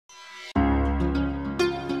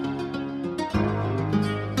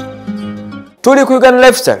Tuli ku Uganda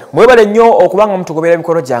Lifestyle mwebale nnyo okubanga mutugobera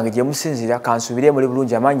emikolo gyange gye musinzira kansubire muri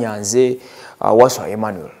bulungi amanya nze Waswa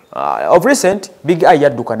Emmanuel. Of recent Big I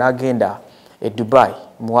yadduka n'agenda Dubai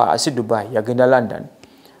si Dubai yagenda London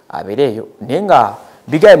abereyo nenga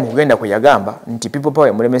Big I mugenda kwe yagamba nti people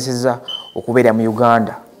power mulemeseza okubeera mu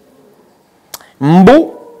Uganda.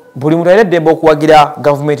 Mbu buli muntu alina eddembe okuwagira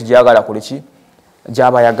government gyagala kuleki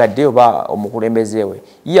gyaba yagadde oba omukulembezeewe.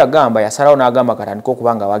 Yagamba yasalawo n'agamba katandika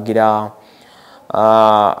okubanga awagira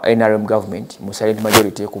NRM government mu silent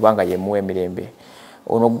majority kubanga yemuwe emirembe.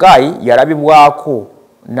 Ono Guy yalabibwako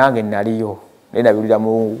nange naliyo nenabirira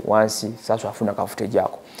mu wansi sasa afuna kafute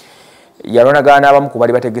jako. Yalonagana n'abamu ku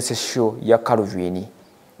bali bategese show ya Calvin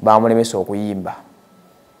bamulemesa okuyimba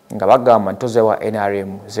nga bagamba ntoze wa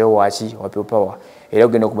NRM zewo wachi wa people power era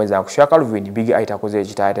ogenda okumeza ku show Calvin Big I takoze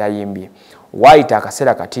ekitaata yimbye waita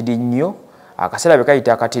akasera katidi nnyo akasera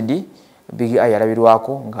bekayita akatidi Big I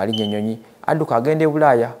yalabirwako ngali nyenyonyi adduka agende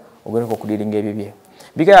Bulaya ogenda okudiringa ebibye.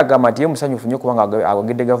 Big I agamba nti musanyufu nnyo kubanga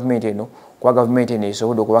agongedde government eno kwa government eno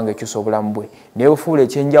esobodde okubanga ekyusa obulamu bwe nebufuula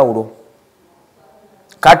ekyenjawulo.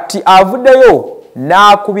 Kati avuddeyo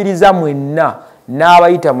n'akubiriza mwenna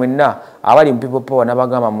n'abayita mwenna abali mu people power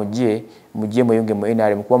n'abagamba mujje mweyunge mu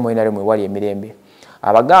NRM kuba mu NRM wali emirembe.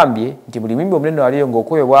 Abagambye nti buli mimbi omunene waliyo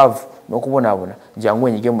ng'okoye bwavu n'okubonaabona jangu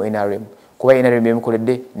enyige mu NRM kuba NRM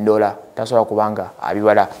yemukoledde ndola tasobola kubanga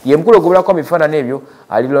abibala. Ye mukulu ogobulako ebifaananyi ebyo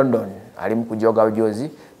ali London ali mu kujoga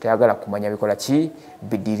bujozi tayagala kumanya bikola ki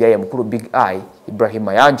bidiria ye mukulu Big I Ibrahim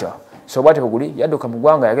Mayanja. So bwate buguli yadduka mu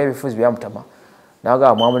ggwanga yagala ebifuzi byamutama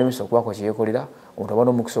n'agamba mwamulemesa okubako kyeyekolera omuntu aba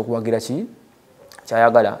n'omukisa okuwagira ki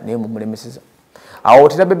kyayagala naye mumulemeseza. Awo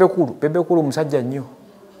tera bebekulu musajja nnyo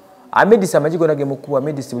amedisa amajigo nage mukuba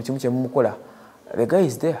amedisa buli kimu kye mumukola. The guy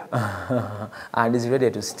is there and is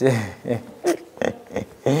ready to stay.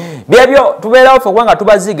 Byebyo tubeerawo ffe kubanga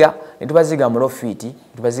tubaziga mu lofiti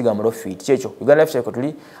kyekyo Uganda Lifestyle ko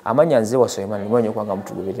tuli amanya nze Waswa Emmanuel mwenye kwanga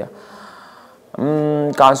mutugoberera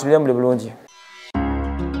kansubire muri bulungi.